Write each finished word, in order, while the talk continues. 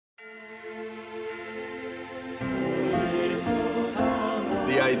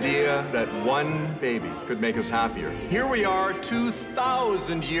idea that one baby could make us happier. Here we are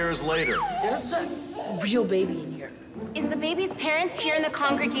 2,000 years later. There's a real baby in here. Is the baby's parents here in the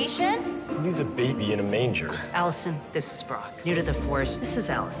congregation? Who leaves a baby in a manger? Allison, this is Brock. New to the force, this is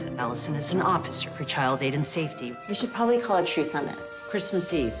Allison. Allison is an officer for child aid and safety. We should probably call a truce on this.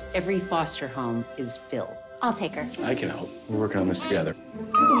 Christmas Eve, every foster home is filled. I'll take her. I can help. We're working on this together.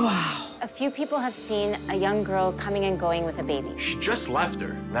 Wow. A few people have seen a young girl coming and going with a baby. She just left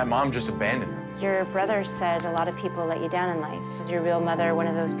her. That mom just abandoned her. Your brother said a lot of people let you down in life. Is your real mother one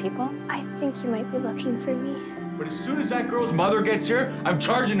of those people? I think you might be looking for me. But as soon as that girl's mother gets here, I'm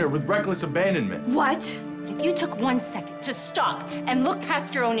charging her with reckless abandonment. What? If you took 1 second to stop and look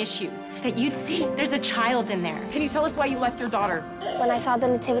past your own issues, that you'd see there's a child in there. Can you tell us why you left your daughter? When I saw the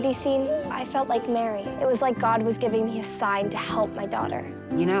nativity scene, I felt like Mary. It was like God was giving me a sign to help my daughter.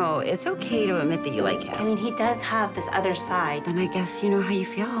 You know, it's okay to admit that you like I him. mean, he does have this other side. And I guess you know how you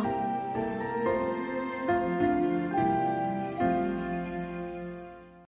feel.